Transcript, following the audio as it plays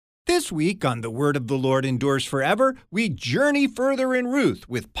This week on The Word of the Lord Endures Forever, we journey further in Ruth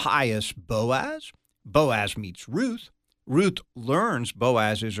with pious Boaz. Boaz meets Ruth. Ruth learns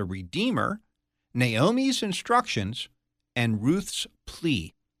Boaz is a redeemer. Naomi's instructions, and Ruth's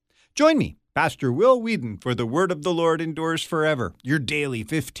plea. Join me, Pastor Will Whedon, for The Word of the Lord Endures Forever, your daily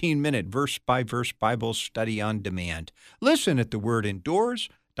 15-minute verse-by-verse Bible study on demand. Listen at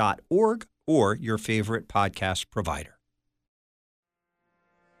thewordendures.org or your favorite podcast provider.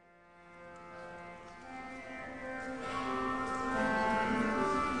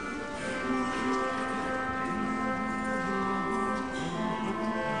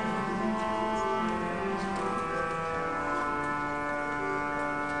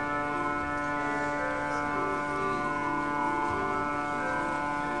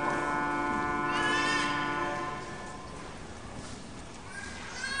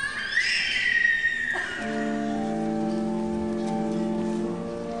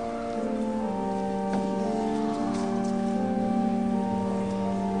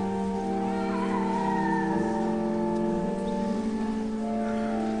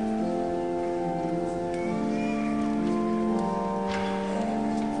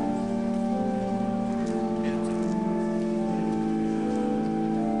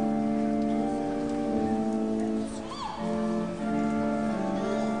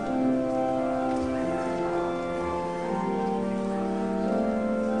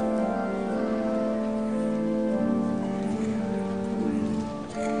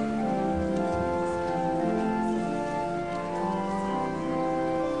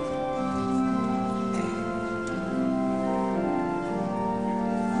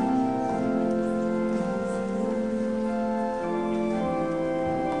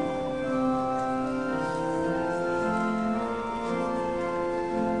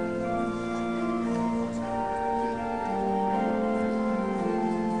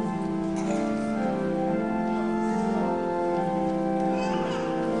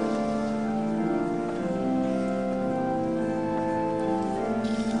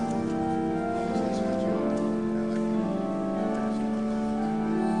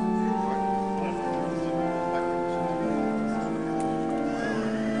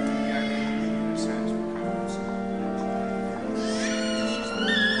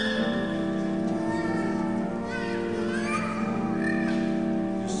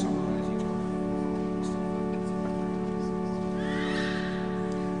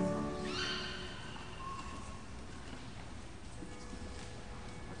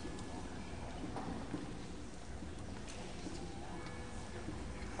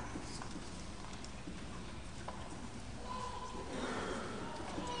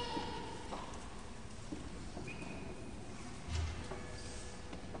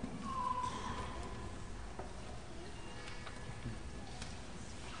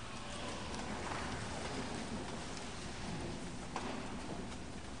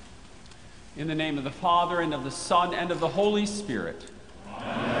 In the name of the Father, and of the Son, and of the Holy Spirit.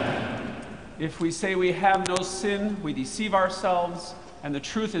 Amen. If we say we have no sin, we deceive ourselves, and the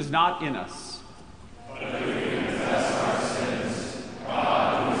truth is not in us. But if we confess our sins,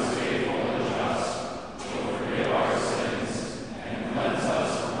 God, who is faithful and just, will forgive our sins and cleanse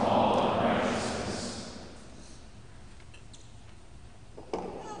us from all unrighteousness.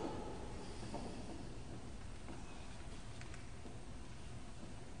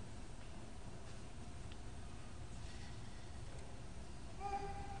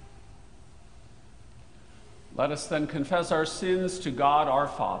 Let us then confess our sins to God our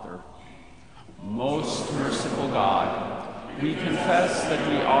Father. Most merciful God, we confess that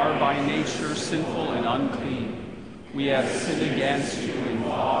we are by nature sinful and unclean. We have sinned against you in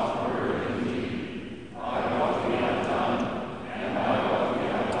thought, word, and deed, by what we have done and by what we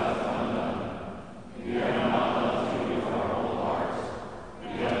have left undone. We have not loved you with our whole heart. We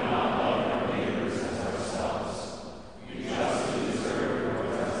have not loved our neighbors as ourselves. We justly deserve your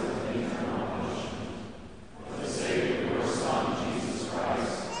present and eternal punishment. For the sake of your Son, Jesus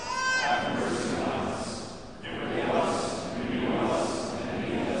Christ, have mercy on us. Forgive us, renew us, and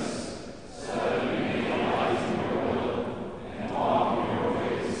lead us, so that we may delight in your will and walk in your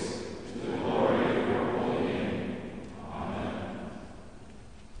ways, to the glory of your holy name. Amen.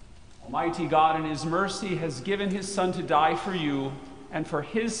 Almighty God, in his mercy, has given his Son to die for you, and for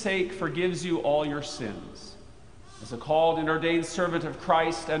his sake forgives you all your sins. As a called and ordained servant of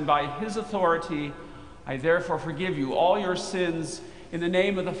Christ, and by his authority, I therefore forgive you all your sins in the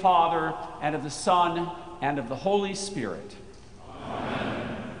name of the Father, and of the Son, and of the Holy Spirit. Amen.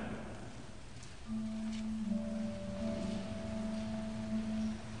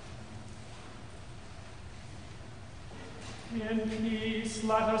 In peace. peace,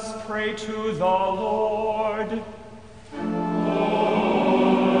 let us pray to the Lord.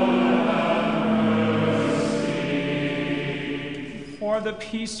 For the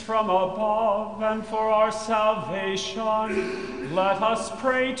peace from above and for our salvation, let us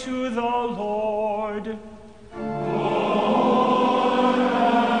pray to the Lord. Lord,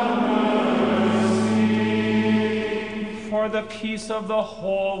 have mercy. For the peace of the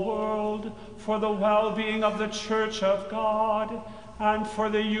whole world, for the well-being of the Church of God, and for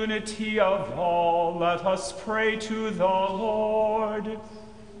the unity of all, let us pray to the Lord.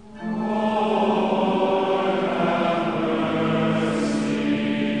 Lord, have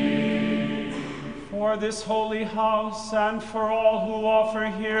for this holy house and for all who offer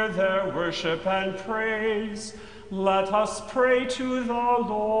here their worship and praise, let us pray to the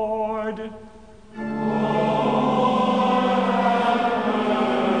Lord. Lord,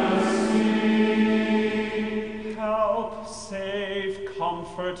 have mercy. Help, save,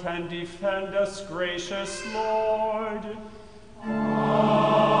 comfort, and defend us, gracious Lord.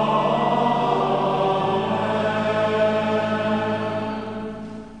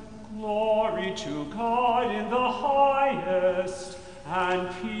 Glory to God in the highest, and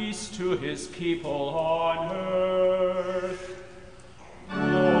peace to his people on earth.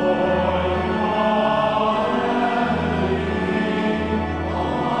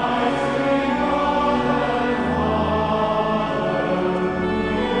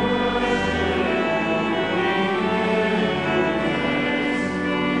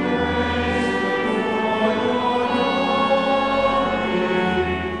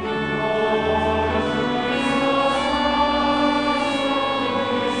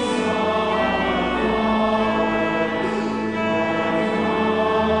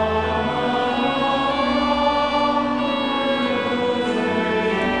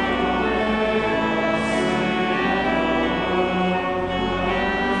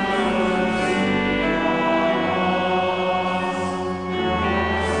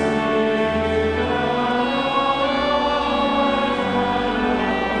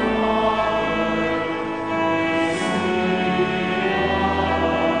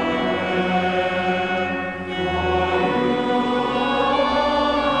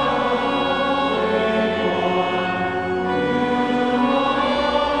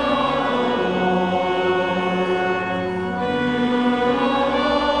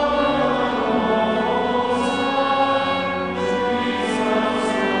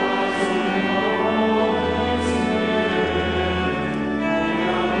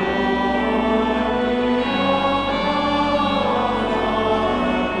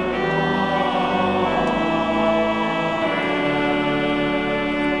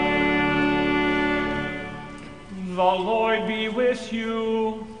 The Lord be with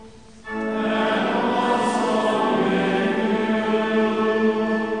you. And also with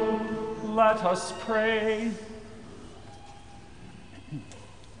you. Let us pray.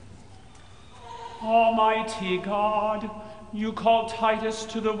 Almighty God, you called Titus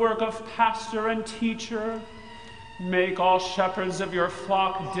to the work of pastor and teacher. Make all shepherds of your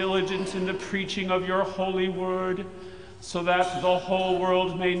flock diligent in the preaching of your holy word, so that the whole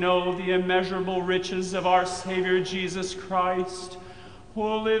world may know the immeasurable riches of our Savior Jesus Christ,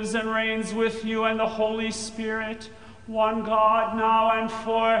 who lives and reigns with you and the Holy Spirit, one God, now and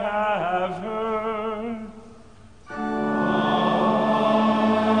forever.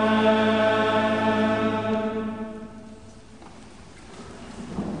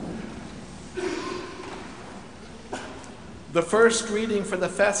 The first reading for the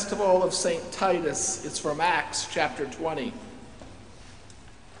festival of St. Titus is from Acts chapter 20.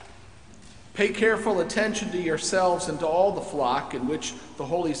 Pay careful attention to yourselves and to all the flock in which the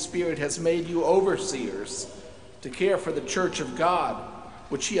Holy Spirit has made you overseers, to care for the church of God,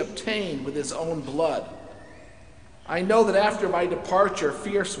 which he obtained with his own blood. I know that after my departure,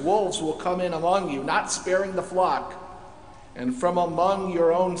 fierce wolves will come in among you, not sparing the flock. And from among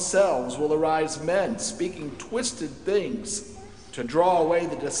your own selves will arise men speaking twisted things to draw away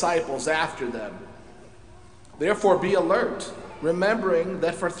the disciples after them. Therefore be alert, remembering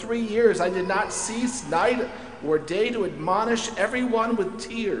that for 3 years I did not cease night or day to admonish everyone with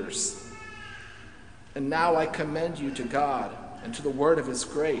tears. And now I commend you to God and to the word of his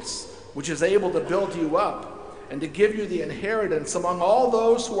grace, which is able to build you up and to give you the inheritance among all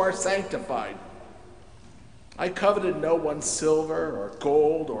those who are sanctified. I coveted no one's silver or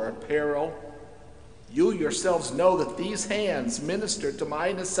gold or apparel. You yourselves know that these hands ministered to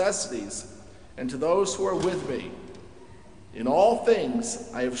my necessities and to those who are with me. In all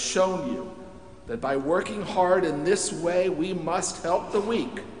things I have shown you that by working hard in this way we must help the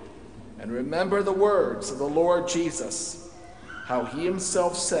weak and remember the words of the Lord Jesus, how he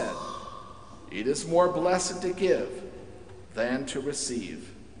himself said, "It is more blessed to give than to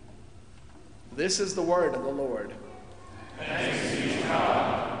receive." This is the word of the Lord. Thanks be to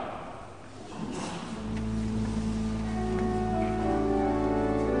God.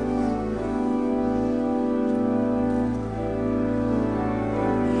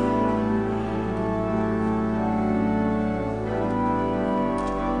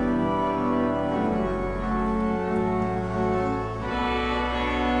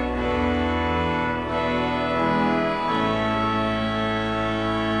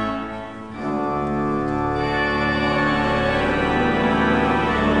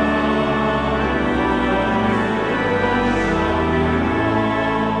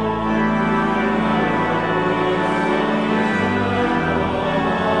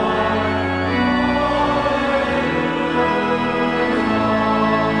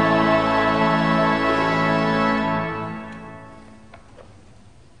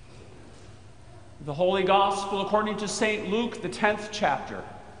 The Holy Gospel according to St. Luke, the 10th chapter.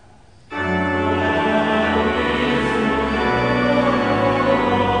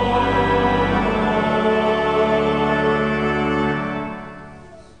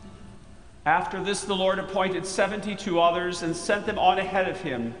 After this, the Lord appointed 72 others and sent them on ahead of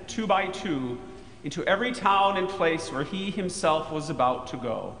him, 2 by 2, into every town and place where he himself was about to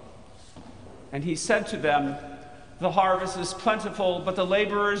go. And he said to them, "The harvest is plentiful, but the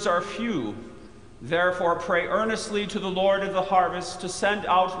laborers are few. Therefore pray earnestly to the Lord of the harvest to send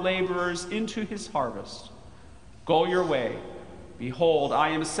out laborers into his harvest. Go your way. Behold, I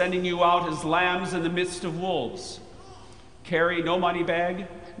am sending you out as lambs in the midst of wolves. Carry no money bag,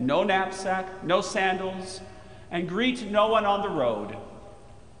 no knapsack, no sandals, and greet no one on the road.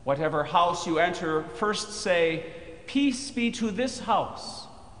 Whatever house you enter, first say, 'Peace be to this house.'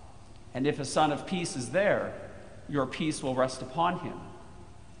 And if a son of peace is there, your peace will rest upon him.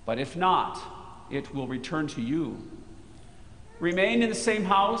 But if not, it will return to you. Remain in the same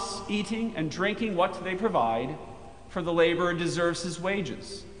house, eating and drinking what they provide, for the laborer deserves his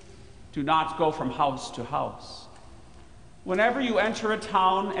wages. Do not go from house to house. Whenever you enter a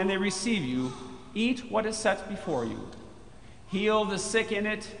town and they receive you, eat what is set before you. Heal the sick in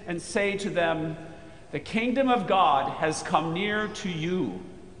it and say to them, 'The kingdom of God has come near to you.'"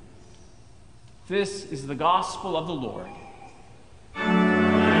 This is the gospel of the Lord.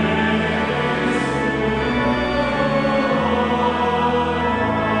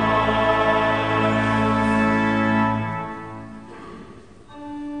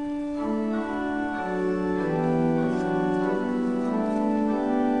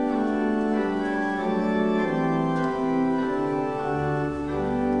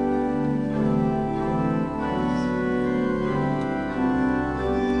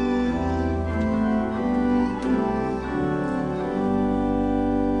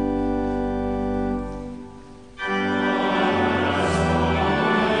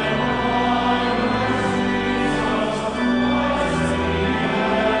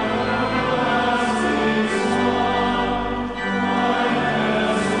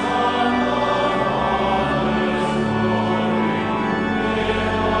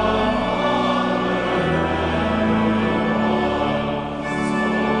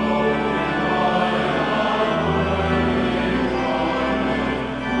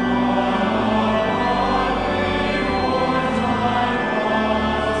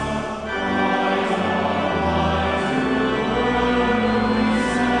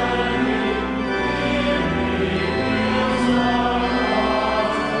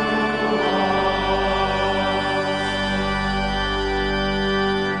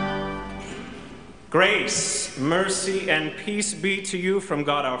 Grace, mercy, and peace be to you from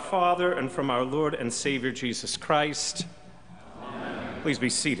God our Father and from our Lord and Savior Jesus Christ. Amen. Please be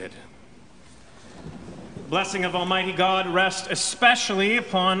seated. The blessing of Almighty God rest especially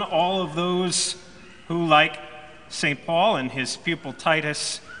upon all of those who, like St. Paul and his pupil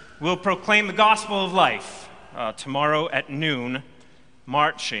Titus, will proclaim the gospel of life tomorrow at noon,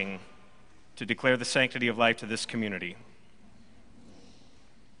 marching to declare the sanctity of life to this community.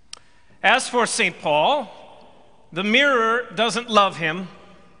 As for St. Paul, the mirror doesn't love him.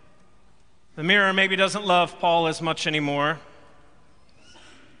 The mirror maybe doesn't love Paul as much anymore.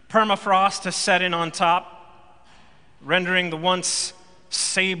 Permafrost has set in on top, rendering the once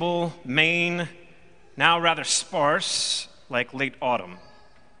sable mane now rather sparse, like late autumn.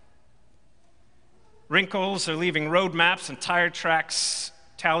 Wrinkles are leaving road maps and tire tracks,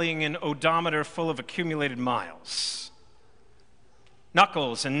 tallying an odometer full of accumulated miles.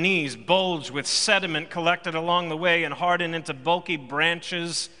 Knuckles and knees bulge with sediment collected along the way and harden into bulky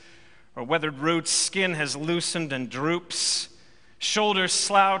branches or weathered roots. Skin has loosened and droops. Shoulders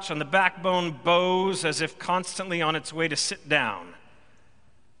slouch and the backbone bows as if constantly on its way to sit down.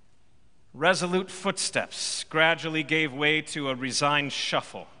 Resolute footsteps gradually gave way to a resigned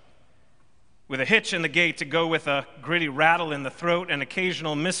shuffle, with a hitch in the gait to go with a gritty rattle in the throat and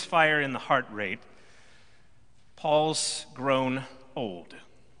occasional misfire in the heart rate. Paul's grown old.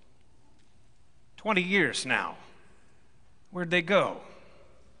 20 years now. Where'd they go?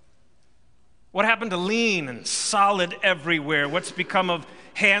 What happened to lean and solid everywhere? What's become of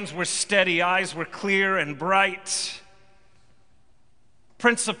hands were steady, eyes were clear and bright?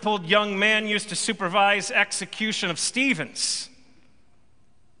 Principled young man used to supervise execution of Stevens.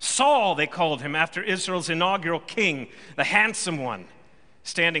 Saul, they called him, after Israel's inaugural king, the handsome one,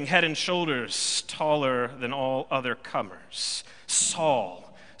 standing head and shoulders taller than all other comers. Saul,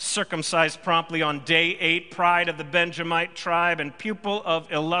 circumcised promptly on day 8, pride of the Benjamite tribe and pupil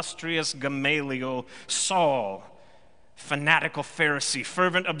of illustrious Gamaliel. Saul, fanatical Pharisee,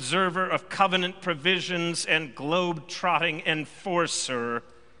 fervent observer of covenant provisions and globe-trotting enforcer.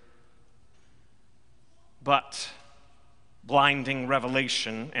 But blinding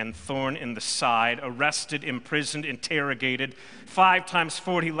revelation and thorn in the side, arrested, imprisoned, interrogated, 5 times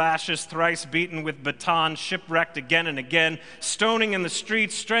 40 lashes, thrice beaten with baton, shipwrecked again and again, stoning in the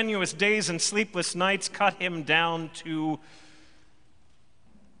streets, strenuous days and sleepless nights cut him down to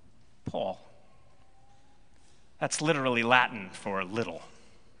Paul. That's literally Latin for little.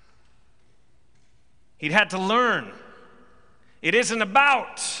 He'd had to learn. It isn't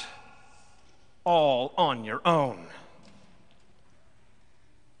about all on your own.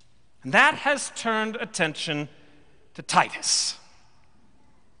 And that has turned attention to Titus.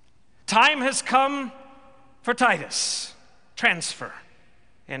 Time has come for Titus. Transfer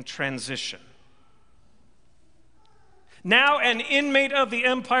and transition. Now an inmate of the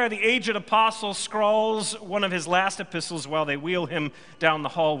empire, the aged apostle scrawls one of his last epistles while they wheel him down the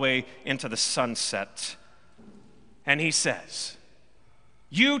hallway into the sunset. And he says,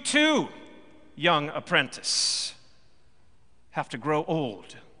 "You too, young apprentice, have to grow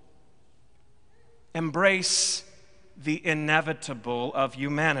old. Embrace the inevitable of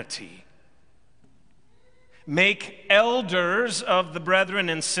humanity. Make elders of the brethren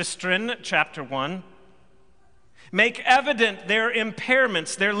in Sistren," chapter 1. "Make evident their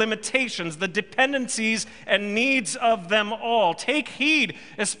impairments, their limitations, the dependencies and needs of them all. Take heed,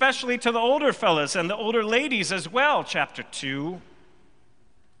 especially to the older fellas and the older ladies as well," chapter 2.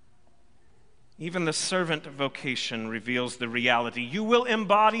 Even the servant vocation reveals the reality. You will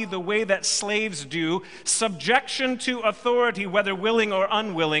embody the way that slaves do, subjection to authority, whether willing or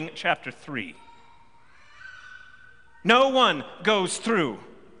unwilling, chapter 3. No one goes through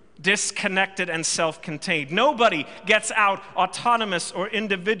disconnected and self-contained. Nobody gets out autonomous or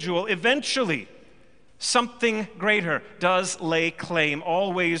individual. Eventually, something greater does lay claim.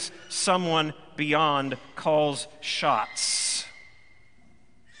 Always someone beyond calls shots.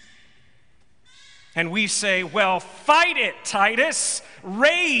 And we say, well, fight it, Titus.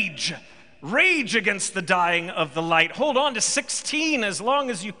 Rage. Rage against the dying of the light. Hold on to 16 as long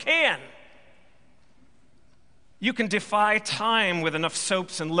as you can. You can defy time with enough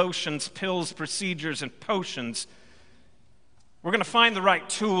soaps and lotions, pills, procedures, and potions. We're going to find the right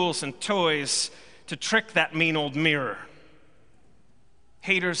tools and toys to trick that mean old mirror.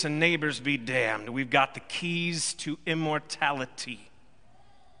 Haters and neighbors be damned. We've got the keys to immortality.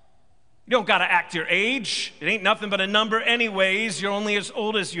 You don't got to act your age. It ain't nothing but a number anyways. You're only as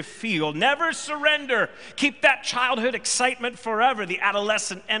old as you feel. Never surrender. Keep that childhood excitement forever, the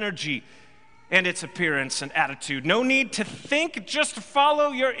adolescent energy and its appearance and attitude. No need to think, just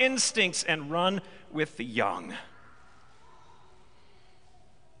follow your instincts and run with the young.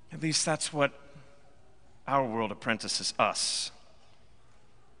 At least that's what our world apprentices us.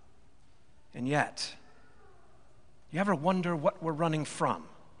 And yet, you ever wonder what we're running from?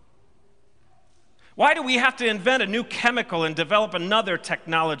 Why do we have to invent a new chemical and develop another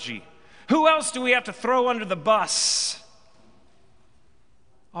technology? Who else do we have to throw under the bus?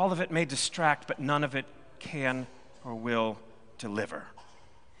 All of it may distract, but none of it can or will deliver.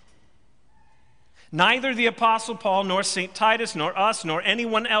 Neither the Apostle Paul, nor St. Titus, nor us, nor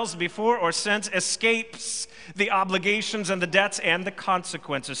anyone else before or since escapes the obligations and the debts and the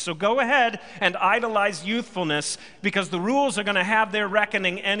consequences. So go ahead and idolize youthfulness, because the rules are going to have their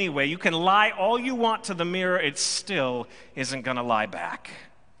reckoning anyway. You can lie all you want to the mirror, it still isn't going to lie back.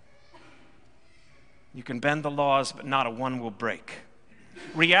 You can bend the laws, but not a one will break.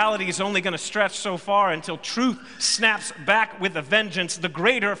 Reality is only going to stretch so far until truth snaps back with a vengeance, the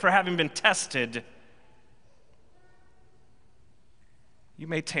greater for having been tested. You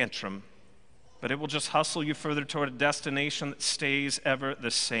may tantrum, but it will just hustle you further toward a destination that stays ever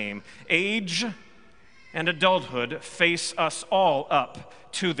the same. Age and adulthood face us all up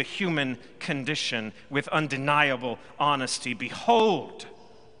to the human condition with undeniable honesty. Behold,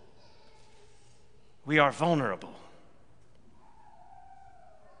 we are vulnerable.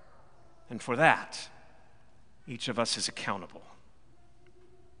 And for that, each of us is accountable.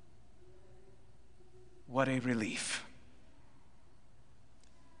 What a relief.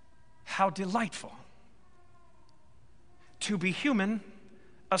 How delightful. To be human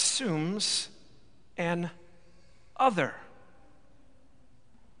assumes an other.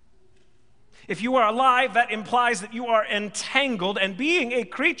 If you are alive, that implies that you are entangled, and being a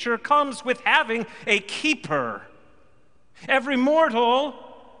creature comes with having a keeper. Every mortal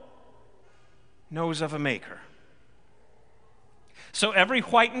knows of a maker. So every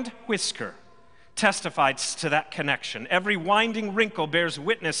whitened whisker testifies to that connection. Every winding wrinkle bears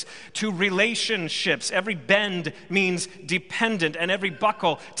witness to relationships. Every bend means dependent, and every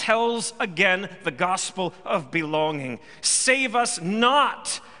buckle tells again the gospel of belonging. Save us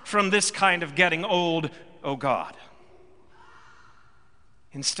not from this kind of getting old, O God.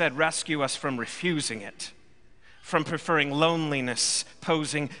 Instead, rescue us from refusing it, from preferring loneliness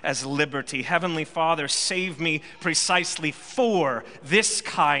posing as liberty. Heavenly Father, save me precisely for this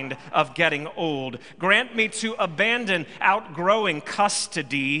kind of getting old. Grant me to abandon outgrowing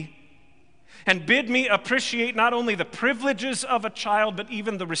custody, and bid me appreciate not only the privileges of a child, but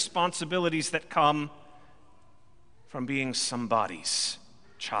even the responsibilities that come from being somebody's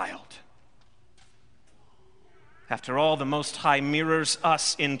child. After all, the Most High mirrors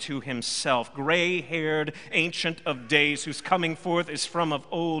us into himself, gray-haired Ancient of Days, whose coming forth is from of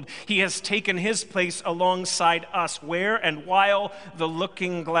old. He has taken his place alongside us, where and while the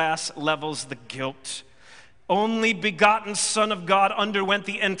looking glass levels the gilt. Only begotten Son of God underwent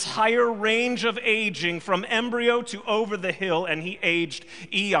the entire range of aging, from embryo to over the hill, and he aged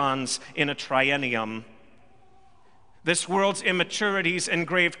eons in a triennium. This world's immaturities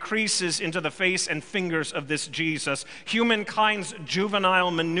engraved creases into the face and fingers of this Jesus. Humankind's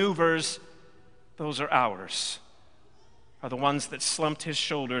juvenile maneuvers, those are ours, are the ones that slumped his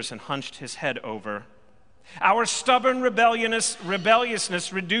shoulders and hunched his head over. Our stubborn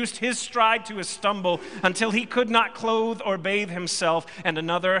rebelliousness reduced his stride to a stumble until he could not clothe or bathe himself, and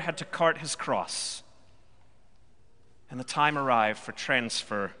another had to cart his cross. And the time arrived for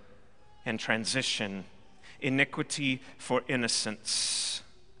transfer and transition, iniquity for innocence.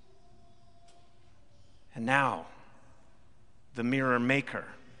 And now, the mirror maker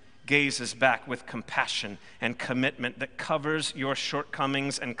gazes back with compassion and commitment that covers your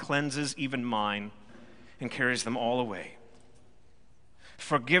shortcomings and cleanses even mine and carries them all away.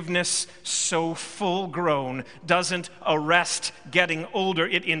 Forgiveness so full grown doesn't arrest getting older,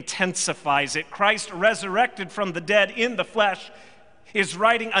 it intensifies it. Christ, resurrected from the dead in the flesh, is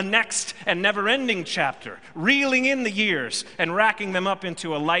writing a next and never-ending chapter, reeling in the years and racking them up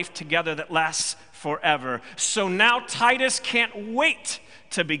into a life together that lasts forever. So now Titus can't wait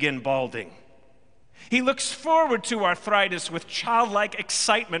to begin balding. He looks forward to arthritis with childlike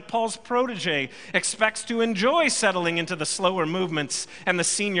excitement. Paul's protege expects to enjoy settling into the slower movements and the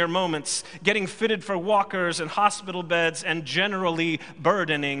senior moments, getting fitted for walkers and hospital beds, and generally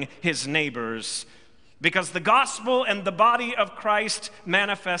burdening his neighbors. Because the gospel and the body of Christ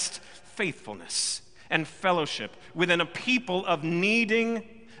manifest faithfulness and fellowship within a people of needing,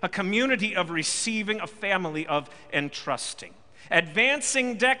 a community of receiving, a family of entrusting.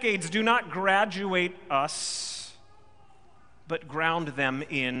 Advancing decades do not graduate us, but ground them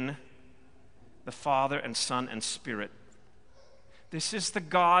in the Father and Son and Spirit. This is the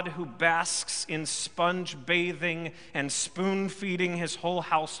God who basks in sponge bathing and spoon feeding his whole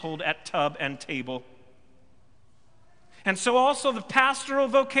household at tub and table. And so also the pastoral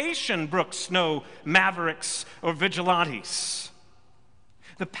vocation brooks no mavericks or vigilantes.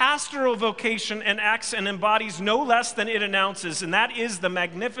 The pastoral vocation enacts and embodies no less than it announces, and that is the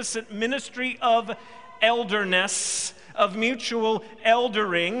magnificent ministry of elderness, of mutual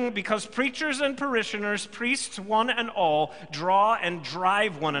eldering, because preachers and parishioners, priests one and all, draw and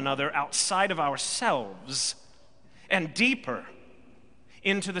drive one another outside of ourselves and deeper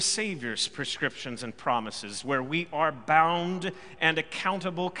into the Savior's prescriptions and promises, where we are bound and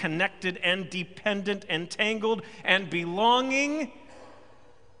accountable, connected and dependent, entangled and belonging,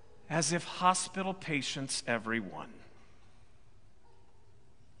 as if hospital patients every one.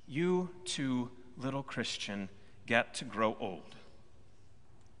 You too, little Christian, get to grow old.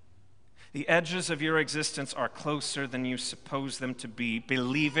 The edges of your existence are closer than you suppose them to be.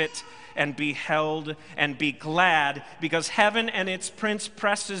 Believe it and be held and be glad, because heaven and its prince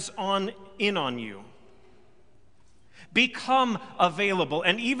presses in on you. Become available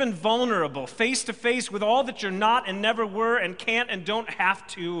and even vulnerable, face to face with all that you're not and never were and can't and don't have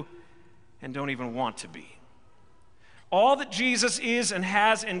to and don't even want to be. All that Jesus is and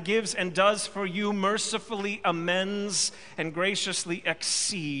has and gives and does for you mercifully amends and graciously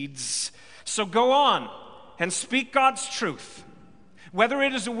exceeds. So go on and speak God's truth, whether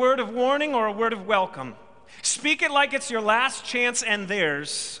it is a word of warning or a word of welcome. Speak it like it's your last chance and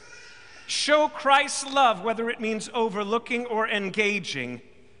theirs. Show Christ's love, whether it means overlooking or engaging.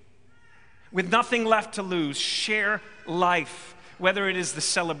 With nothing left to lose, share life, whether it is the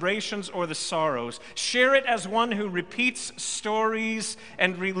celebrations or the sorrows. Share it as one who repeats stories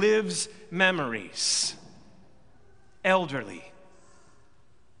and relives memories. Elderly,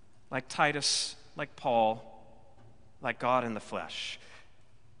 like Titus, like Paul, like God in the flesh.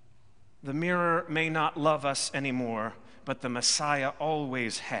 The mirror may not love us anymore, but the Messiah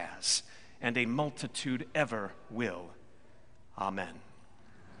always has, and a multitude ever will. Amen.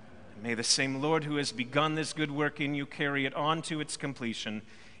 And may the same Lord who has begun this good work in you carry it on to its completion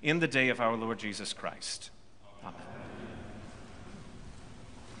in the day of our Lord Jesus Christ. Amen.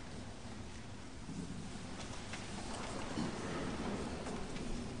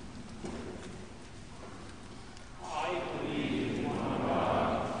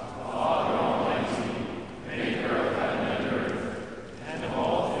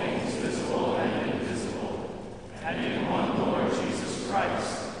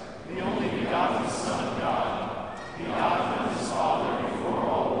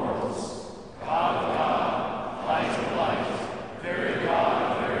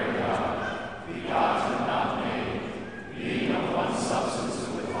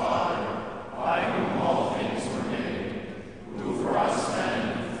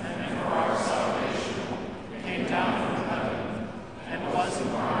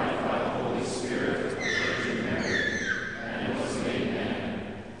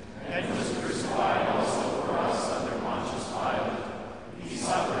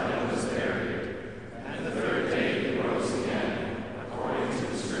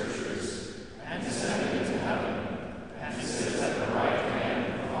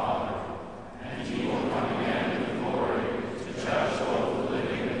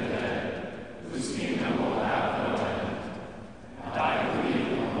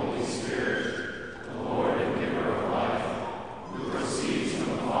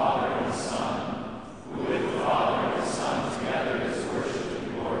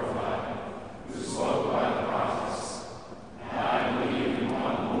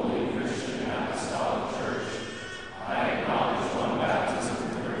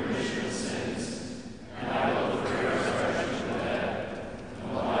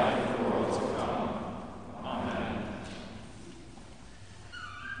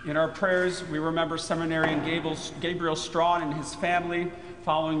 In our prayers, we remember seminarian Gabriel Strawn and his family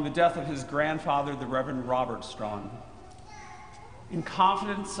following the death of his grandfather, the Reverend Robert Strawn. In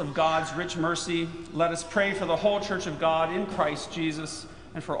confidence of God's rich mercy, let us pray for the whole Church of God in Christ Jesus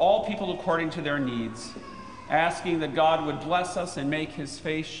and for all people according to their needs, asking that God would bless us and make his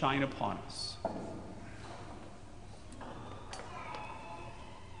face shine upon us.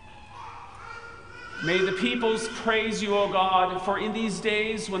 May the peoples praise you, O God, for in these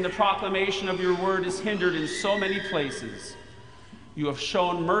days when the proclamation of your word is hindered in so many places, you have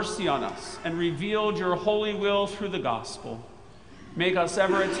shown mercy on us and revealed your holy will through the gospel. Make us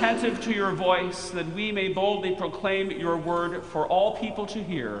ever attentive to your voice, that we may boldly proclaim your word for all people to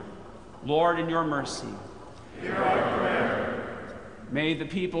hear. Lord, in your mercy. Hear our prayer. May the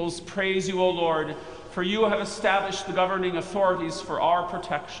peoples praise you, O Lord, for you have established the governing authorities for our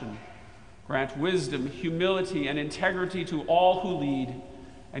protection. Grant wisdom, humility, and integrity to all who lead,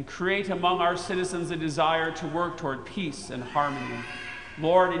 and create among our citizens a desire to work toward peace and harmony.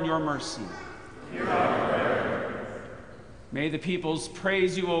 Lord, in your mercy. Hear our prayer. May the peoples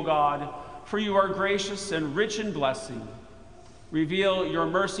praise you, O God, for you are gracious and rich in blessing. Reveal your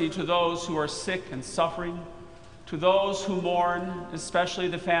mercy to those who are sick and suffering, to those who mourn, especially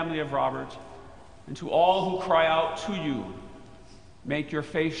the family of Robert, and to all who cry out to you. Make your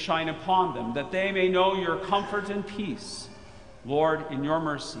face shine upon them, that they may know your comfort and peace. Lord, in your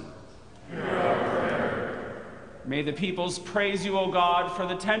mercy. Hear our prayer. May the peoples praise you, O God, for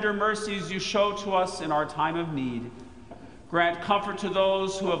the tender mercies you show to us in our time of need. Grant comfort to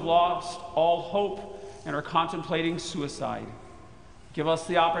those who have lost all hope and are contemplating suicide. Give us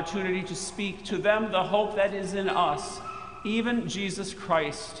the opportunity to speak to them the hope that is in us, even Jesus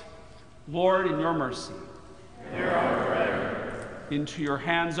Christ, Lord, in your mercy, hear our prayer. into your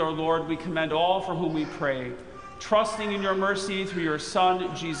hands, our Lord, we commend all for whom we pray, trusting in your mercy through your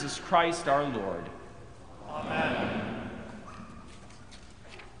Son, Jesus Christ, our Lord. Amen.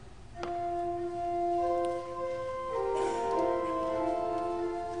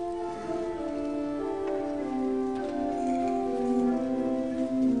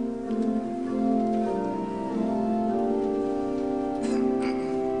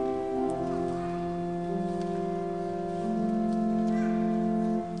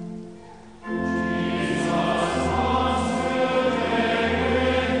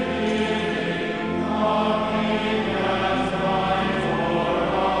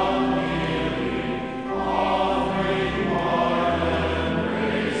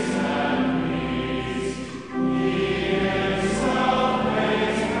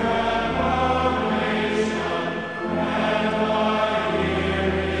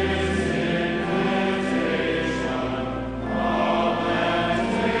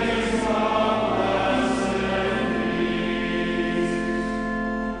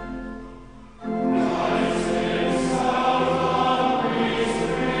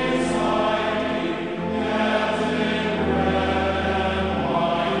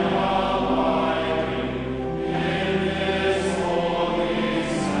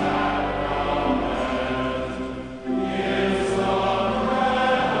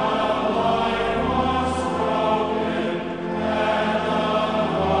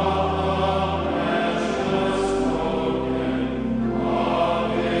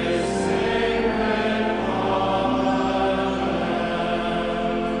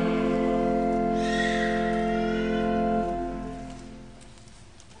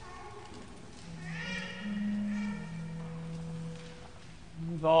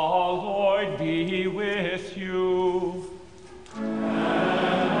 The Lord be with you. And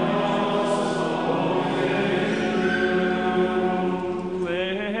also with you.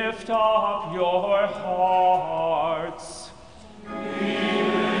 Lift up your hearts. We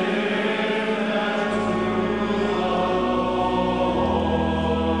lift them to the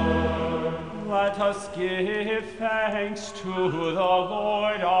Lord. Let us give thanks to the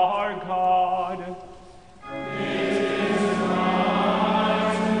Lord our God.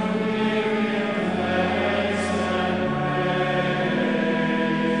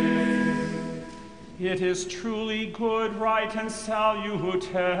 It is truly good, right, and salutary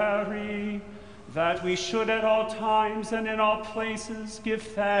that we should at all times and in all places give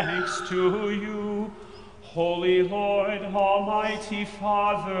thanks to you, Holy Lord, Almighty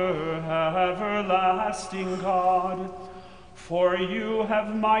Father, everlasting God. For you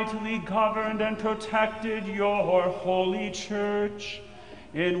have mightily governed and protected your holy church,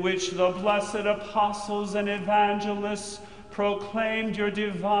 in which the blessed apostles and evangelists proclaimed your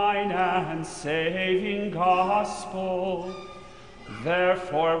divine and saving gospel.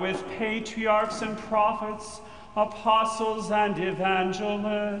 Therefore, with patriarchs and prophets, apostles and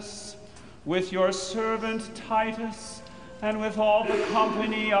evangelists, with your servant Titus, and with all the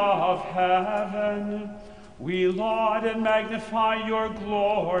company of heaven, we laud and magnify your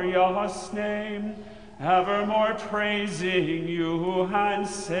glorious name, evermore praising you and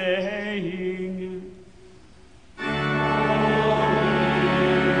saying,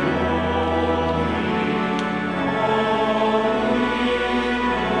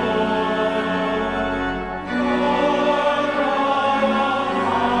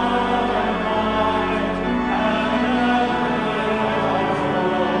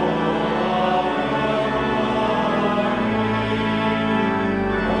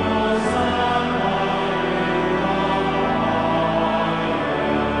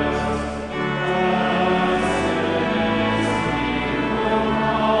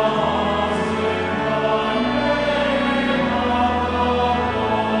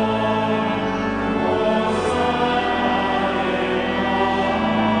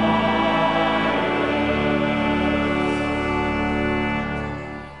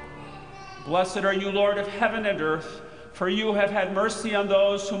 Blessed are you, Lord of heaven and earth, for you have had mercy on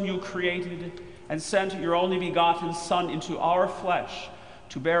those whom you created and sent your only begotten Son into our flesh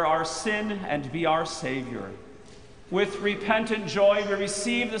to bear our sin and be our Savior. With repentant joy we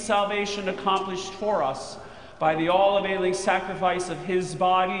receive the salvation accomplished for us by the all-availing sacrifice of his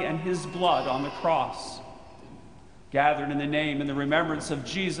body and his blood on the cross. Gathered in the name and the remembrance of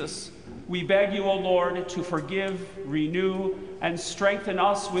Jesus, we beg you, O Lord, to forgive, renew, and strengthen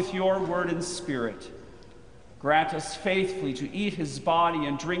us with your word and spirit. Grant us faithfully to eat his body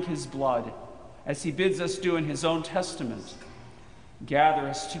and drink his blood, as he bids us do in his own testament. Gather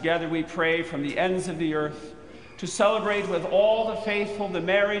us together, we pray, from the ends of the earth to celebrate with all the faithful the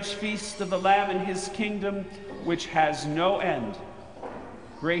marriage feast of the Lamb in his kingdom, which has no end.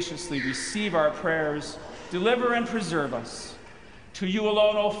 Graciously receive our prayers, deliver and preserve us. To you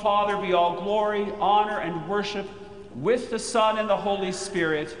alone, O Father, be all glory, honor, and worship, with the Son and the Holy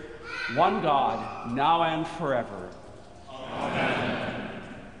Spirit, one God, now and forever. Amen.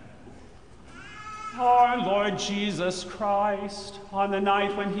 Our Lord Jesus Christ, on the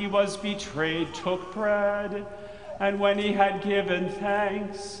night when he was betrayed, took bread, and when he had given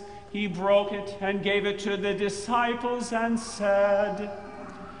thanks, he broke it and gave it to the disciples and said,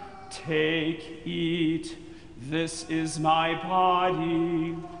 "Take, eat, this is my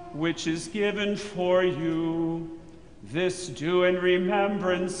body, which is given for you. This do in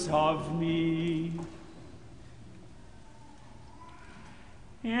remembrance of me."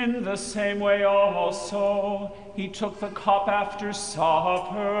 In the same way also, he took the cup after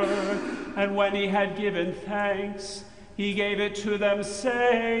supper, and when he had given thanks, he gave it to them,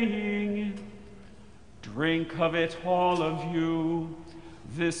 saying, "Drink of it, all of you.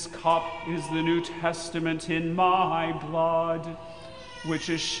 This cup is the New Testament in my blood, which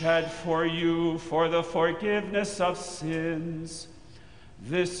is shed for you for the forgiveness of sins.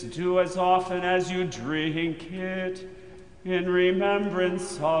 This do as often as you drink it, in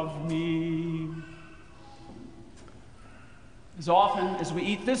remembrance of me." As often as we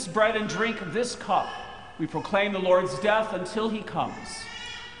eat this bread and drink this cup, we proclaim the Lord's death until he comes.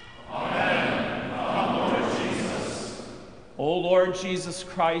 Amen. Come, Lord Jesus. O Lord Jesus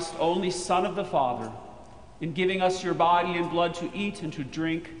Christ, only Son of the Father, in giving us your body and blood to eat and to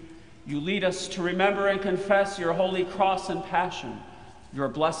drink, you lead us to remember and confess your holy cross and passion, your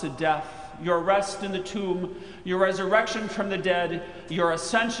blessed death, your rest in the tomb, your resurrection from the dead, your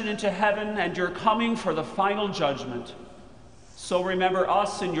ascension into heaven, and your coming for the final judgment. So remember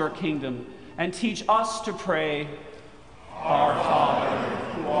us in your kingdom, and teach us to pray, Our Father,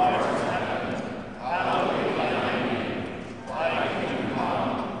 who art in heaven, hallowed be thy name. Thy kingdom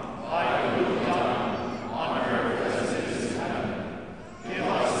come, thy will be done, on earth as it is in heaven. Give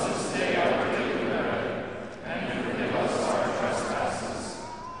us this day our daily bread, and forgive us our trespasses,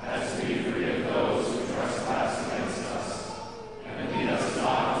 as we forgive those who trespass against us. And lead us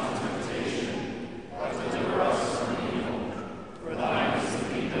not into temptation, but deliver us from evil. For thine is the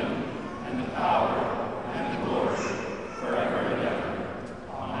kingdom, and the power, and the glory, forever and ever.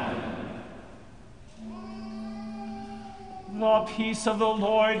 Amen. the peace of the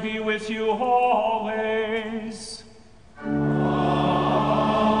Lord be with you always.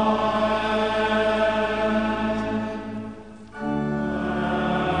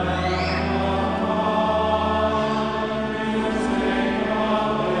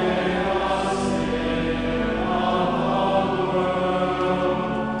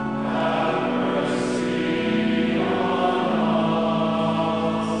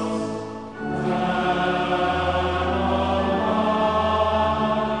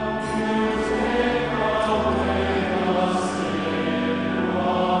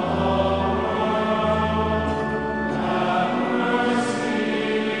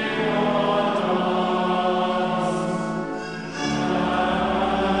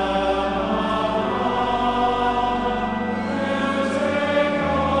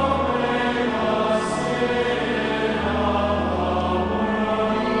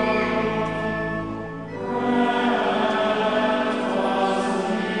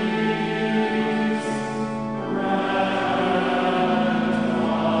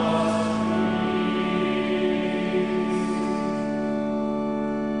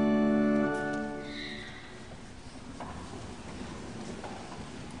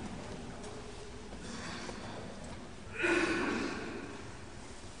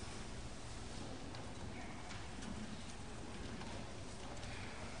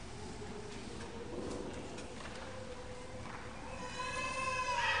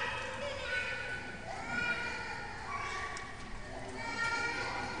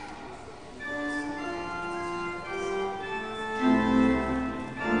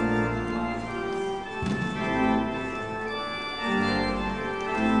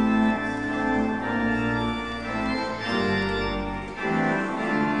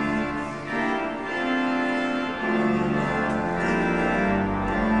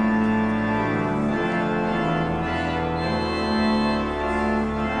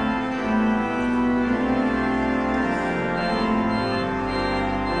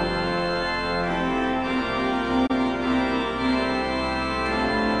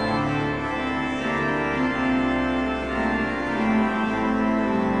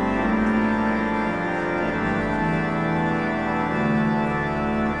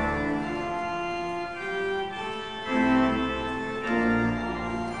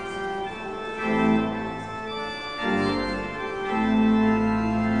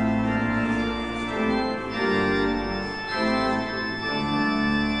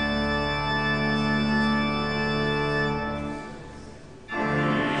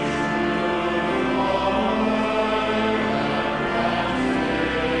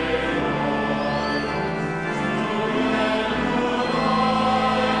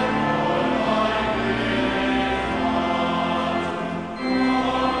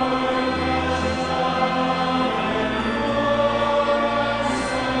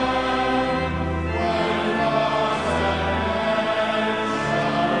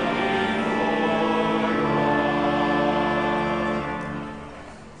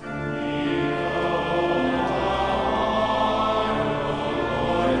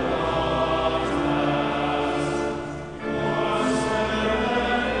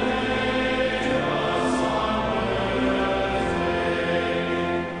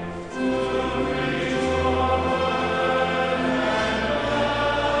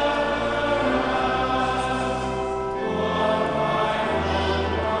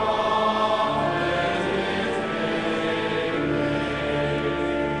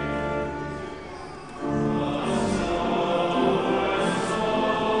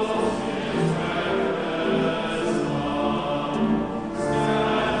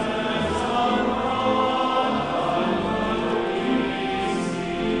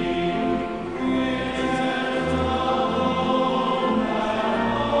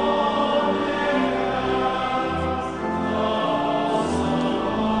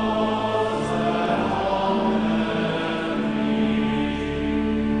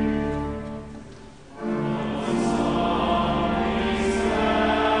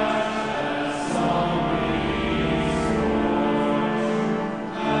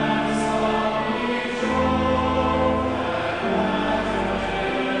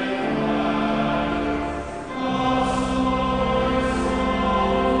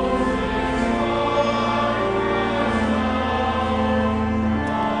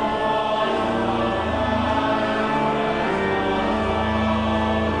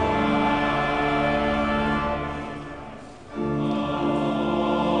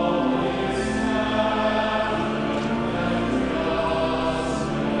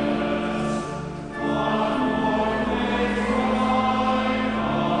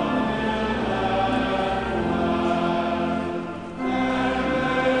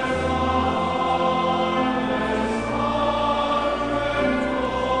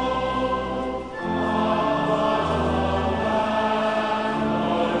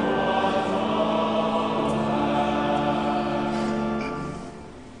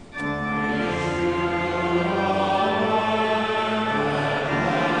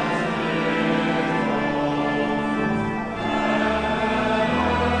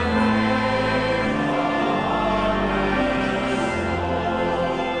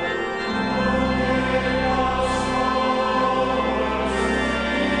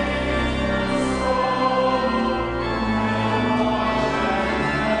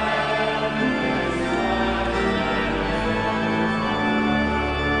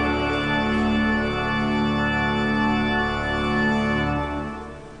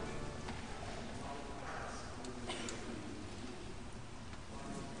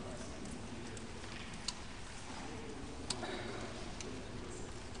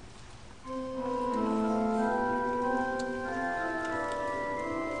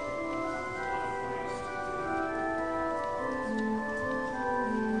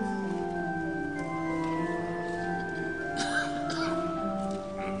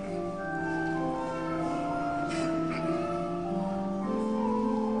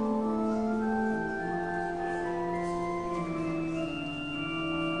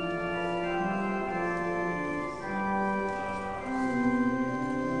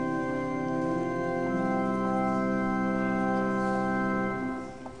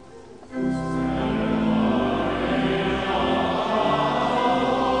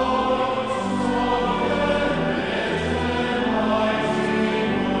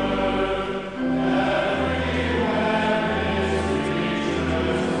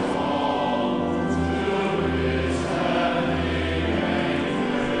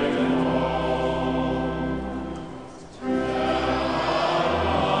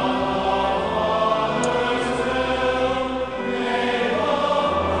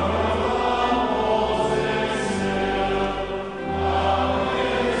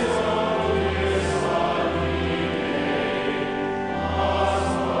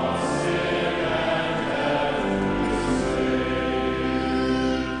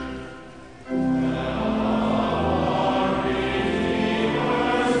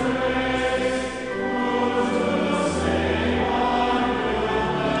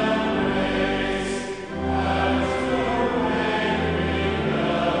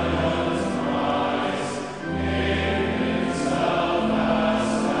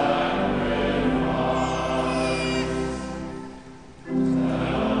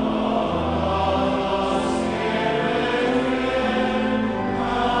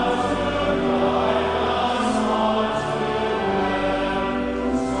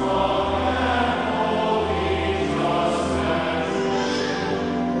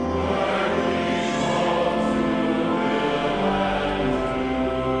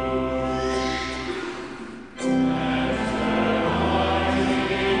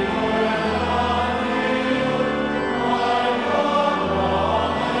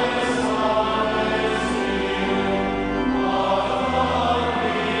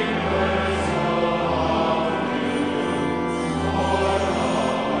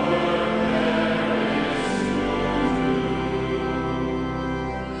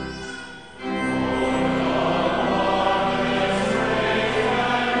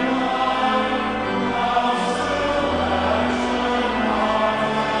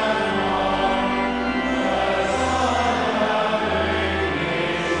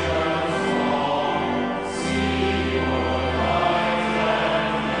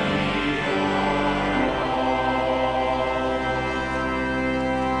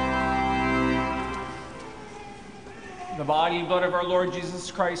 The body and blood of our Lord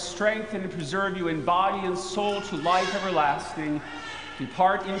Jesus Christ strengthen and preserve you in body and soul to life everlasting.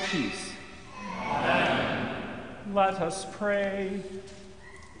 Depart in peace. Amen. Let us pray.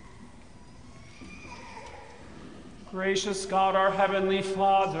 Gracious God, our heavenly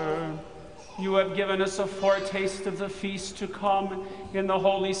Father, you have given us a foretaste of the feast to come in the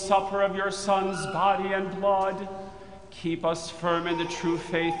holy supper of your Son's body and blood. Keep us firm in the true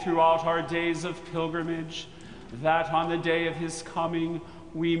faith throughout our days of pilgrimage, that on the day of his coming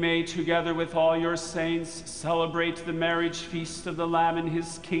we may, together with all your saints, celebrate the marriage feast of the Lamb in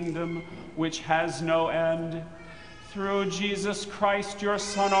his kingdom, which has no end. Through Jesus Christ, your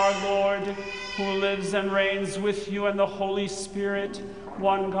Son, our Lord, who lives and reigns with you and the Holy Spirit,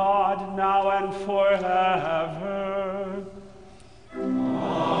 one God, now and forever. Amen.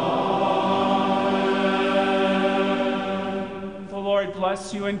 The Lord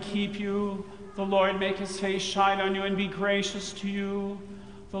bless you and keep you. The Lord make his face shine on you and be gracious to you.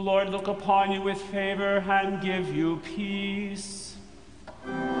 The Lord look upon you with favor and give you peace.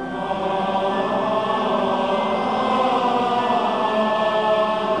 Amen.